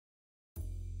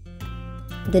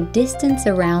The distance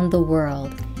around the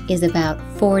world is about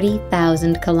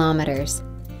 40,000 kilometers.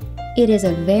 It is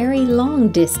a very long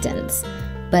distance,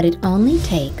 but it only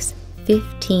takes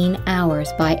 15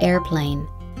 hours by airplane.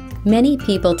 Many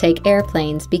people take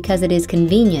airplanes because it is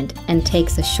convenient and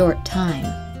takes a short time.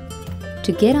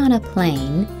 To get on a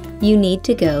plane, you need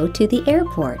to go to the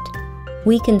airport.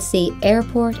 We can see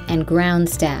airport and ground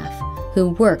staff who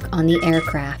work on the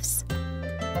aircrafts.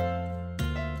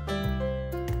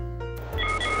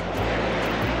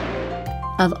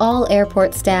 Of all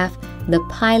airport staff, the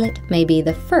pilot may be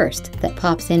the first that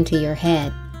pops into your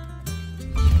head.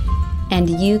 And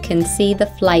you can see the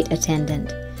flight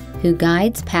attendant, who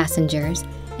guides passengers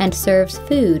and serves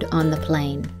food on the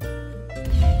plane.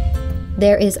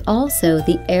 There is also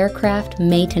the aircraft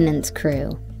maintenance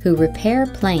crew, who repair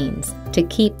planes to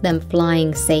keep them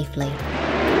flying safely.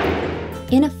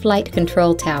 In a flight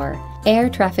control tower, air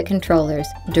traffic controllers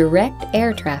direct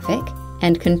air traffic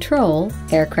and control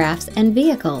aircrafts and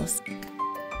vehicles.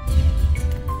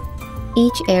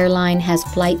 Each airline has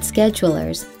flight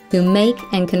schedulers who make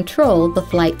and control the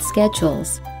flight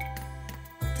schedules.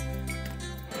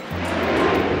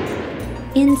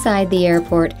 Inside the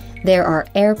airport, there are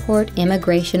airport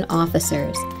immigration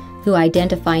officers who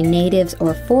identify natives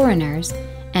or foreigners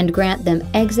and grant them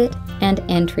exit and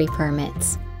entry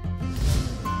permits.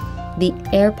 The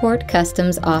airport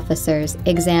customs officers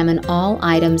examine all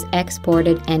items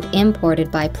exported and imported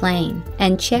by plane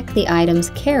and check the items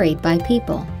carried by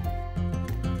people.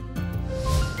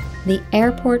 The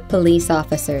airport police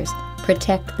officers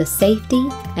protect the safety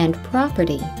and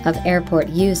property of airport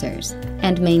users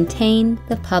and maintain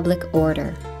the public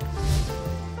order.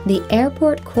 The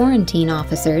airport quarantine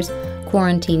officers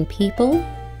quarantine people,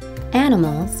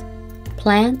 animals,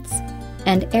 plants,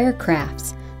 and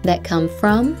aircrafts that come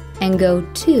from and go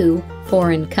to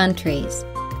foreign countries.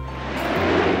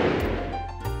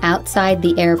 Outside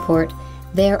the airport,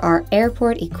 there are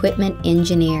airport equipment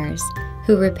engineers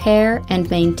who repair and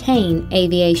maintain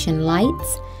aviation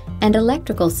lights and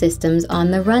electrical systems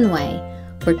on the runway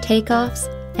for takeoffs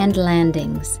and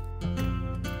landings.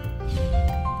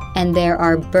 And there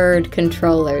are bird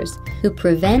controllers who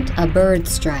prevent a bird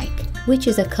strike, which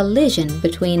is a collision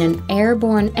between an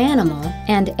airborne animal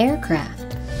and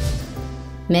aircraft.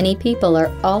 Many people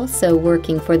are also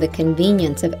working for the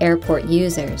convenience of airport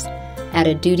users at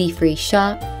a duty-free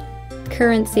shop,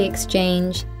 currency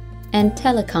exchange, and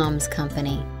telecoms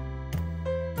company.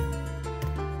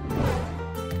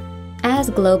 As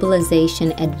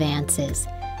globalization advances,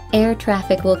 air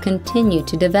traffic will continue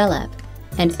to develop,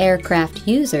 and aircraft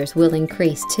users will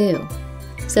increase too.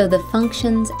 So the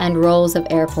functions and roles of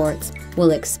airports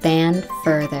will expand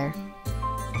further.